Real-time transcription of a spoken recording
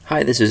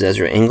Hi, this is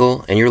Ezra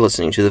Engel, and you're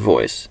listening to The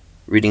Voice,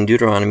 reading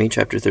Deuteronomy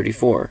chapter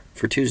 34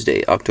 for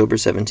Tuesday, October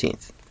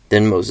 17th.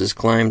 Then Moses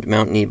climbed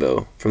Mount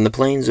Nebo from the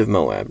plains of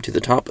Moab to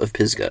the top of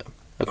Pisgah,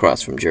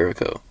 across from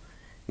Jericho.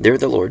 There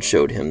the Lord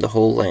showed him the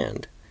whole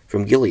land,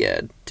 from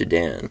Gilead to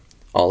Dan,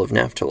 all of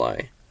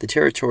Naphtali, the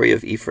territory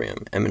of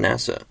Ephraim and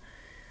Manasseh,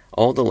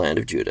 all the land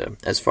of Judah,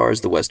 as far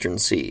as the western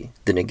sea,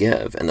 the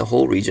Negev, and the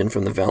whole region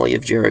from the valley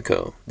of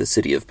Jericho, the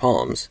city of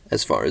palms,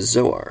 as far as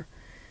Zoar.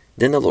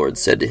 Then the Lord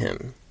said to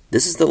him,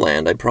 "This is the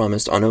land I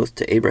promised on oath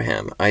to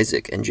Abraham,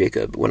 Isaac, and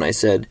Jacob, when I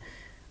said,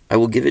 'I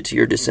will give it to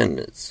your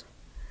descendants.'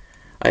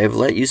 I have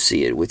let you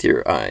see it with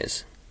your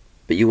eyes,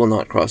 but you will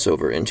not cross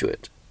over into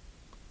it."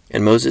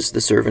 And Moses, the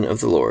servant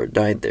of the Lord,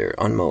 died there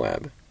on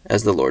Moab,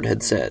 as the Lord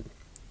had said.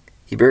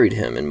 He buried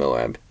him in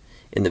Moab,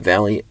 in the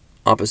valley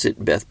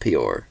opposite Beth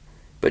Peor,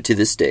 but to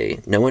this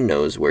day no one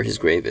knows where his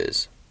grave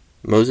is.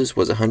 Moses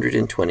was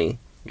 120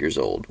 years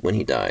old when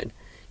he died,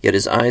 yet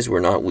his eyes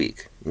were not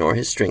weak, nor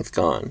his strength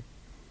gone.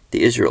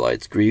 The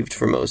Israelites grieved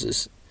for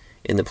Moses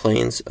in the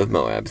plains of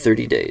Moab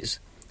 30 days,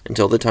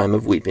 until the time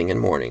of weeping and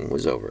mourning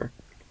was over.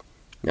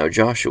 Now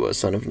Joshua,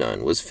 son of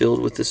Nun, was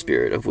filled with the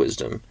spirit of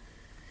wisdom,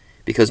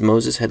 because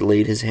Moses had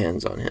laid his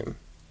hands on him.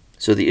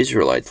 So the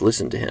Israelites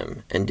listened to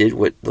him, and did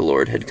what the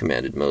Lord had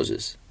commanded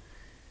Moses.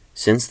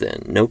 Since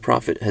then, no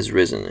prophet has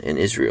risen in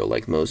Israel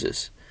like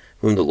Moses,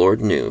 whom the Lord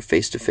knew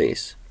face to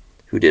face,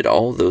 who did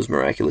all those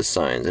miraculous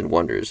signs and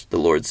wonders the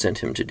Lord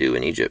sent him to do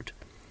in Egypt,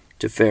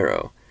 to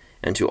Pharaoh,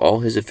 and to all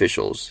his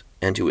officials,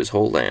 and to his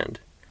whole land.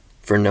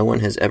 For no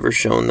one has ever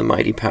shown the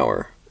mighty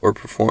power, or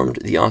performed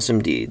the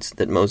awesome deeds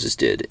that Moses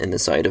did in the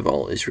sight of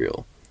all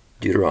Israel.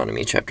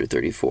 Deuteronomy chapter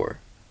 34.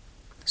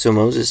 So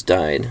Moses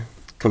died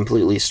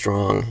completely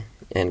strong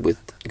and with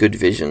good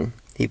vision.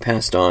 He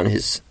passed on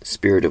his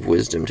spirit of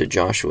wisdom to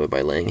Joshua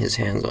by laying his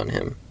hands on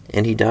him.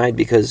 And he died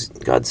because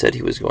God said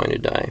he was going to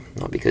die,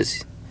 not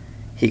because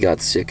he got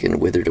sick and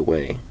withered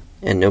away.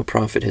 And no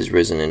prophet has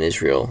risen in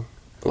Israel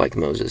like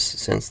Moses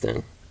since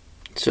then.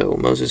 So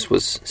Moses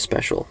was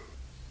special.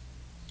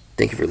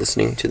 Thank you for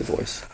listening to The Voice.